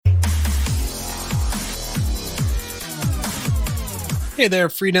Hey there,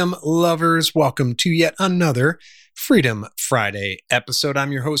 freedom lovers. Welcome to yet another Freedom Friday episode.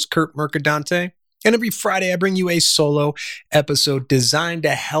 I'm your host, Kurt Mercadante, and every Friday I bring you a solo episode designed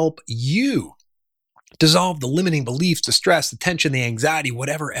to help you dissolve the limiting beliefs, the stress, the tension, the anxiety,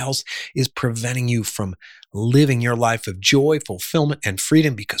 whatever else is preventing you from living your life of joy, fulfillment, and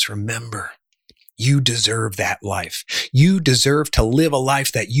freedom. Because remember, you deserve that life. You deserve to live a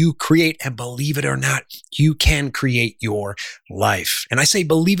life that you create, and believe it or not, you can create your life. And I say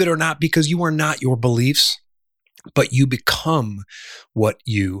believe it or not because you are not your beliefs, but you become what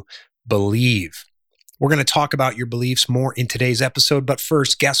you believe. We're going to talk about your beliefs more in today's episode. But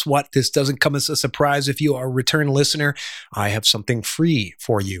first, guess what? This doesn't come as a surprise. If you are a return listener, I have something free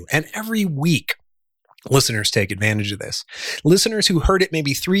for you. And every week, listeners take advantage of this. Listeners who heard it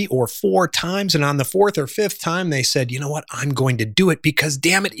maybe 3 or 4 times, and on the 4th or 5th time, they said, you know what? I'm going to do it because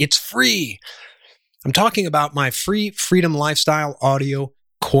damn it, it's free. I'm talking about my free Freedom Lifestyle audio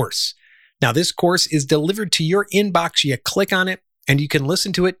course. Now, this course is delivered to your inbox. You click on it and you can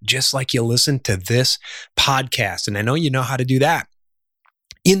listen to it just like you listen to this podcast. And I know you know how to do that.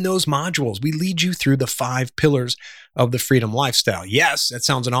 In those modules, we lead you through the 5 pillars of the freedom lifestyle. Yes, that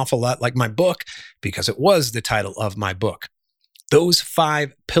sounds an awful lot like my book because it was the title of my book. Those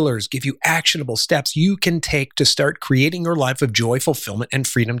 5 pillars give you actionable steps you can take to start creating your life of joy, fulfillment, and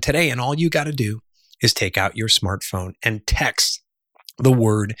freedom today. And all you got to do is take out your smartphone and text the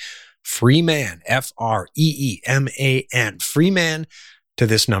word FREEMAN, FREEMAN, FREEMAN to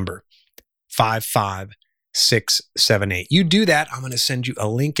this number, 55678. You do that, I'm going to send you a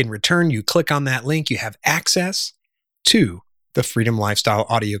link in return. You click on that link, you have access to the Freedom Lifestyle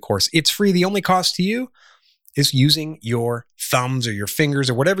audio course. It's free. The only cost to you is using your thumbs or your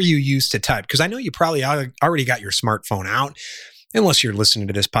fingers or whatever you use to type. Because I know you probably already got your smartphone out, unless you're listening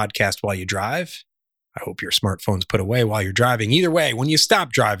to this podcast while you drive. I hope your smartphone's put away while you're driving. Either way, when you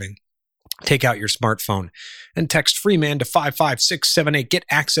stop driving, take out your smartphone and text FREEMAN to 55678. Get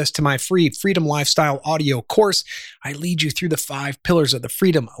access to my free Freedom Lifestyle audio course. I lead you through the 5 pillars of the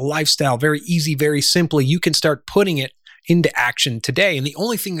freedom lifestyle. Very easy, very simply. You can start putting it into action today. And the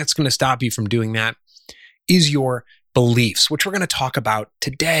only thing that's going to stop you from doing that is your beliefs, which we're going to talk about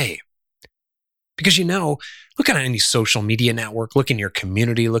today. Because look at any social media network, look in your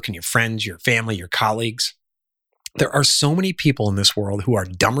community, look in your friends, your family, your colleagues. There are so many people in this world who are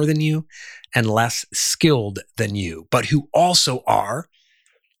dumber than you and less skilled than you, but who also are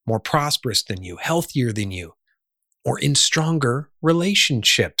more prosperous than you, healthier than you, or in stronger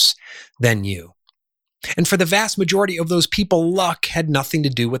relationships than you. And for the vast majority of those people, luck had nothing to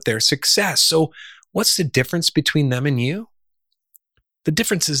do with their success. So what's the difference between them and you? The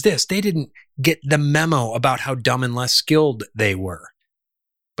difference is this: they didn't get the memo about how dumb and less skilled they were.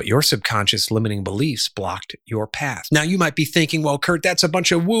 But your subconscious limiting beliefs blocked your path. Now, you might be thinking, well, Kurt, that's a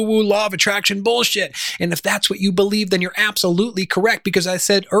bunch of woo-woo law of attraction bullshit. And if that's what you believe, then you're absolutely correct. Because I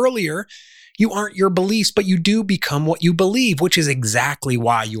said earlier, you aren't your beliefs, but you do become what you believe, which is exactly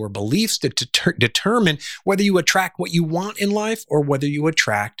why your beliefs determine whether you attract what you want in life or whether you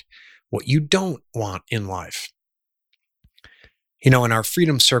attract what you don't want in life. In our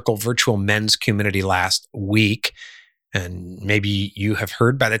Freedom Circle virtual men's community last week, and maybe you have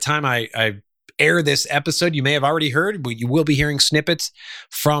heard by the time I air this episode, you may have already heard, but you will be hearing snippets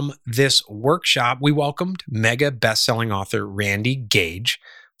from this workshop. We welcomed mega best-selling author Randy Gage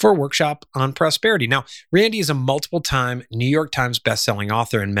for a workshop on prosperity. Now, Randy is a multiple-time New York Times best-selling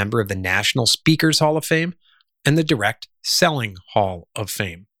author and member of the National Speakers Hall of Fame and the Direct Selling Hall of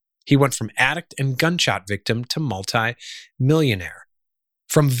Fame. He went from addict and gunshot victim to multi-millionaire,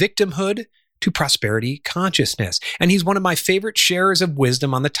 from victimhood to prosperity consciousness. And he's one of my favorite sharers of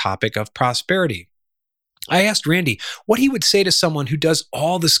wisdom on the topic of prosperity. I asked Randy what he would say to someone who does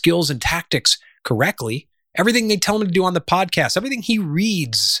all the skills and tactics correctly, everything they tell him to do on the podcast, everything he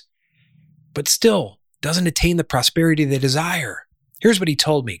reads, but still doesn't attain the prosperity they desire. Here's what he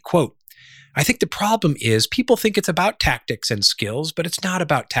told me, quote, I think the problem is people think it's about tactics and skills, but it's not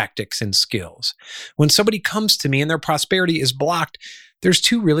about tactics and skills. When somebody comes to me and their prosperity is blocked, there's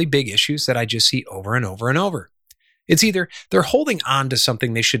 2 really big issues that I just see over and over and over. It's either they're holding on to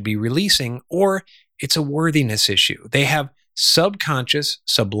something they should be releasing, or it's a worthiness issue. They have subconscious,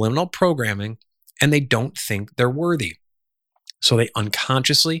 subliminal programming, and they don't think they're worthy. So they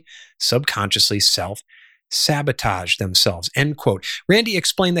unconsciously, subconsciously self-sabotage themselves, end quote. Randy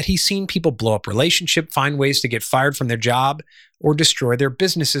explained that he's seen people blow up relationships, find ways to get fired from their job, or destroy their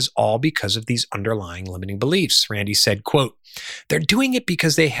businesses, all because of these underlying limiting beliefs. Randy said, quote, they're doing it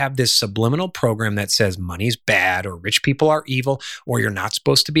because they have this subliminal program that says money's bad, or rich people are evil, or you're not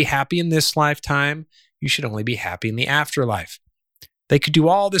supposed to be happy in this lifetime. You should only be happy in the afterlife. They could do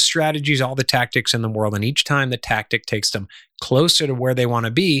all the strategies, all the tactics in the world, and each time the tactic takes them closer to where they want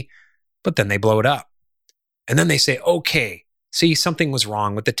to be, but then they blow it up. And then they say, okay, see, something was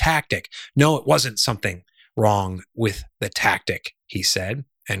wrong with the tactic. No, it wasn't something wrong with the tactic, he said,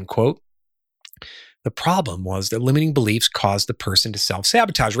 end quote. The problem was that limiting beliefs caused the person to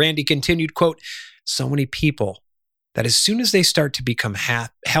self-sabotage. Randy continued, quote, so many people that as soon as they start to become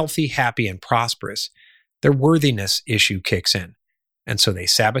healthy, happy, and prosperous, their worthiness issue kicks in. And so they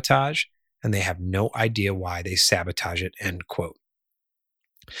sabotage, and they have no idea why they sabotage it, end quote.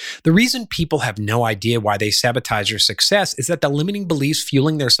 The reason people have no idea why they sabotage their success is that the limiting beliefs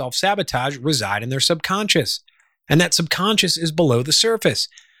fueling their self-sabotage reside in their subconscious. And that subconscious is below the surface.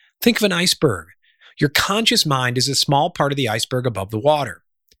 Think of an iceberg. Your conscious mind is a small part of the iceberg above the water.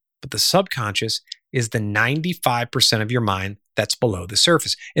 But the subconscious is the 95% of your mind that's below the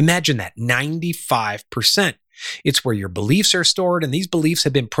surface. Imagine that, 95%. It's where your beliefs are stored, and these beliefs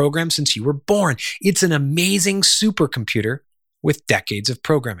have been programmed since you were born. It's an amazing supercomputer with decades of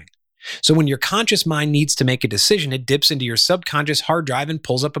programming. So when your conscious mind needs to make a decision, it dips into your subconscious hard drive and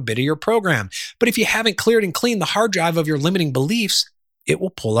pulls up a bit of your program. But if you haven't cleared and cleaned the hard drive of your limiting beliefs, it will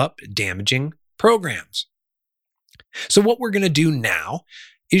pull up damaging programs. So what we're going to do now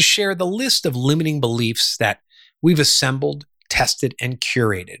is share the list of limiting beliefs that we've assembled, tested, and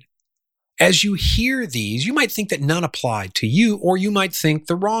curated. As you hear these, you might think that none apply to you, or you might think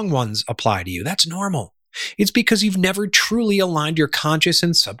the wrong ones apply to you. That's normal. It's because you've never truly aligned your conscious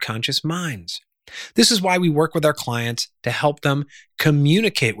and subconscious minds. This is why we work with our clients to help them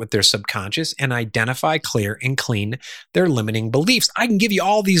communicate with their subconscious and identify, clear, and clean their limiting beliefs. I can give you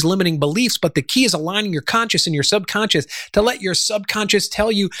all these limiting beliefs, but the key is aligning your conscious and your subconscious to let your subconscious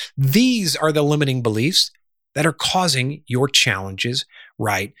tell you these are the limiting beliefs that are causing your challenges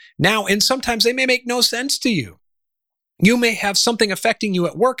right now. And sometimes they may make no sense to you. You may have something affecting you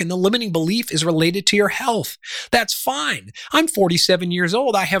at work, and the limiting belief is related to your health. That's fine. I'm 47 years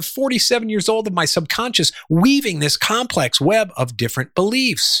old. I have 47 years old of my subconscious weaving this complex web of different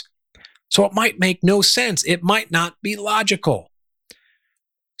beliefs. So it might make no sense. It might not be logical.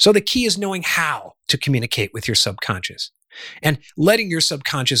 So the key is knowing how to communicate with your subconscious and letting your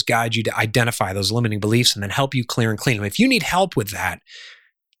subconscious guide you to identify those limiting beliefs and then help you clear and clean them. If you need help with that,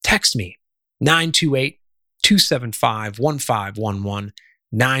 text me, 928-275-1511,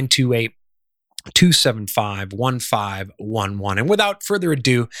 928-275-1511. And without further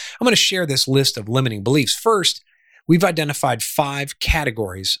ado, I'm going to share this list of limiting beliefs. First, we've identified 5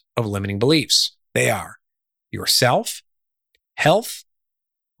 categories of limiting beliefs. They are yourself, health,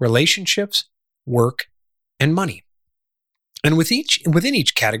 relationships, work, and money. And within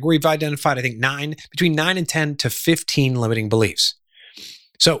each category, we've identified, I think, between 9 and 10 to 15 limiting beliefs.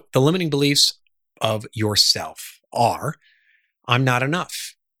 So the limiting beliefs of yourself are, I'm not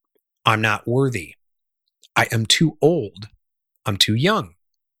enough. I'm not worthy. I am too old. I'm too young.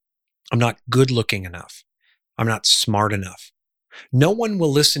 I'm not good looking enough. I'm not smart enough. No one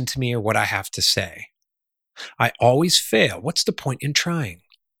will listen to me or what I have to say. I always fail. What's the point in trying?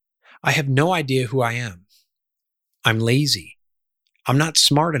 I have no idea who I am. I'm lazy. I'm not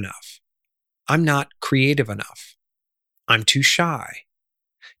smart enough. I'm not creative enough. I'm too shy.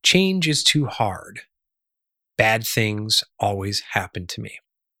 Change is too hard. Bad things always happen to me.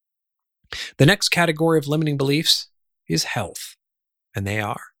 The next category of limiting beliefs is health, and they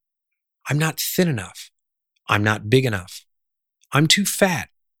are, I'm not thin enough. I'm not big enough. I'm too fat.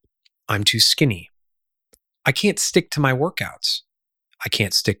 I'm too skinny. I can't stick to my workouts. I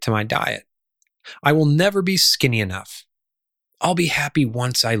can't stick to my diet. I will never be skinny enough. I'll be happy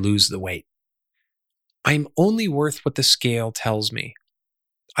once I lose the weight. I'm only worth what the scale tells me.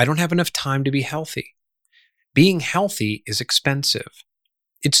 I don't have enough time to be healthy. Being healthy is expensive.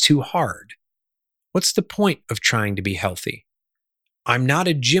 It's too hard. What's the point of trying to be healthy? I'm not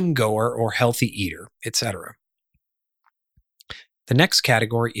a gym goer or healthy eater, etc. The next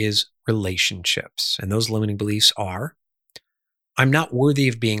category is relationships, and those limiting beliefs are, I'm not worthy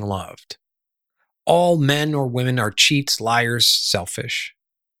of being loved. All men or women are cheats, liars, selfish.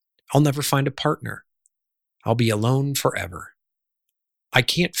 I'll never find a partner. I'll be alone forever. I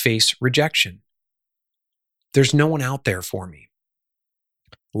can't face rejection. There's no one out there for me.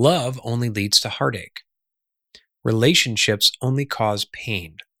 Love only leads to heartache. Relationships only cause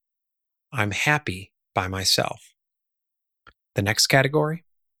pain. I'm happy by myself. The next category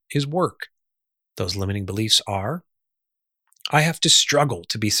is work. Those limiting beliefs are, I have to struggle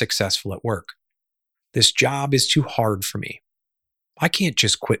to be successful at work. This job is too hard for me. I can't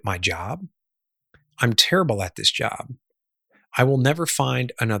just quit my job. I'm terrible at this job. I will never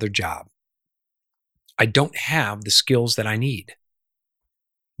find another job. I don't have the skills that I need.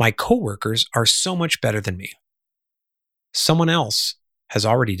 My coworkers are so much better than me. Someone else has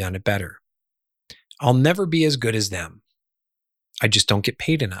already done it better. I'll never be as good as them. I just don't get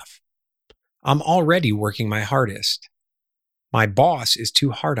paid enough. I'm already working my hardest. My boss is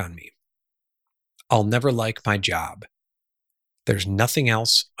too hard on me. I'll never like my job. There's nothing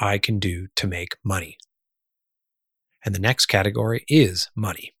else I can do to make money. And the next category is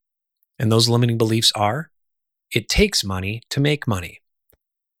money. And those limiting beliefs are, it takes money to make money.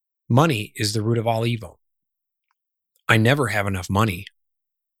 Money is the root of all evil. I never have enough money.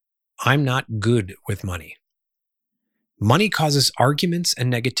 I'm not good with money. Money causes arguments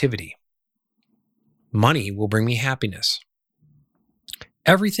and negativity. Money will bring me happiness.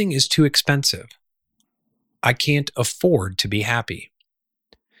 Everything is too expensive. I can't afford to be happy.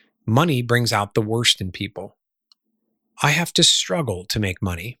 Money brings out the worst in people. I have to struggle to make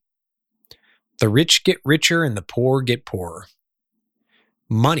money. The rich get richer and the poor get poorer.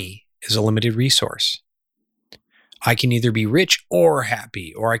 Money is a limited resource. I can either be rich or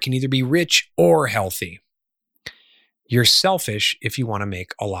happy, or I can either be rich or healthy. You're selfish if you want to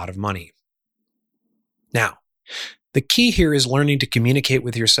make a lot of money. Now, the key here is learning to communicate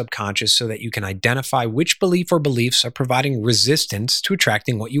with your subconscious so that you can identify which belief or beliefs are providing resistance to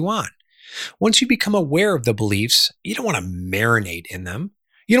attracting what you want. Once you become aware of the beliefs, you don't want to marinate in them.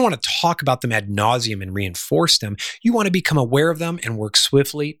 You don't want to talk about them ad nauseum and reinforce them. You want to become aware of them and work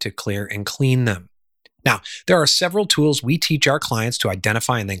swiftly to clear and clean them. Now, there are several tools we teach our clients to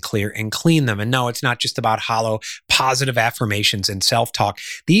identify and then clear and clean them. And no, it's not just about hollow, positive affirmations and self-talk.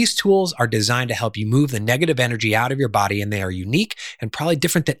 These tools are designed to help you move the negative energy out of your body, and they are unique and probably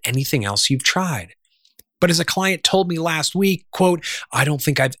different than anything else you've tried. But as a client told me last week, quote, I don't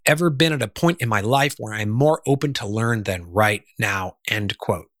think I've ever been at a point in my life where I'm more open to learn than right now, end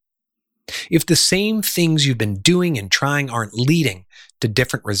quote. If the same things you've been doing and trying aren't leading to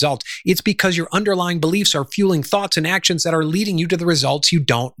different results, it's because your underlying beliefs are fueling thoughts and actions that are leading you to the results you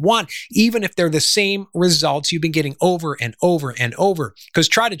don't want, even if they're the same results you've been getting over and over and over. Because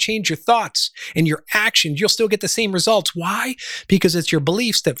try to change your thoughts and your actions, you'll still get the same results. Why? Because it's your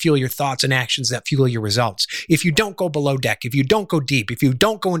beliefs that fuel your thoughts and actions that fuel your results. If you don't go below deck, if you don't go deep, if you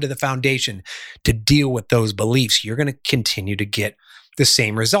don't go into the foundation to deal with those beliefs, you're going to continue to get the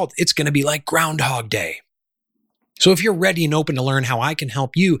same result. It's going to be like Groundhog Day. So if you're ready and open to learn how I can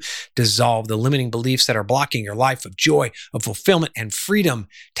help you dissolve the limiting beliefs that are blocking your life of joy, of fulfillment, and freedom,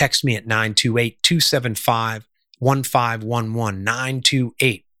 text me at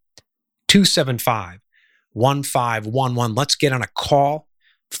 928-275-1511, 928-275-1511. Let's get on a call,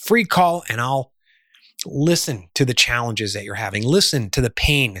 free call, and I'll listen to the challenges that you're having. Listen to the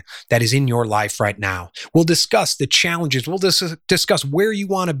pain that is in your life right now. We'll discuss the challenges. We'll discuss where you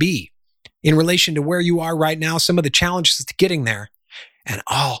want to be in relation to where you are right now, some of the challenges to getting there. And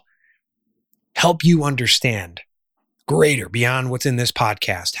I'll help you understand greater beyond what's in this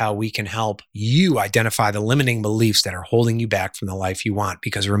podcast, how we can help you identify the limiting beliefs that are holding you back from the life you want.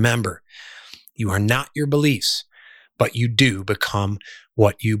 Because remember, you are not your beliefs, but you do become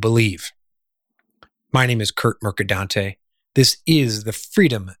what you believe. My name is Kurt Mercadante. This is the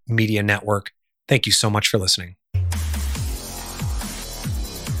Freedom Media Network. Thank you so much for listening.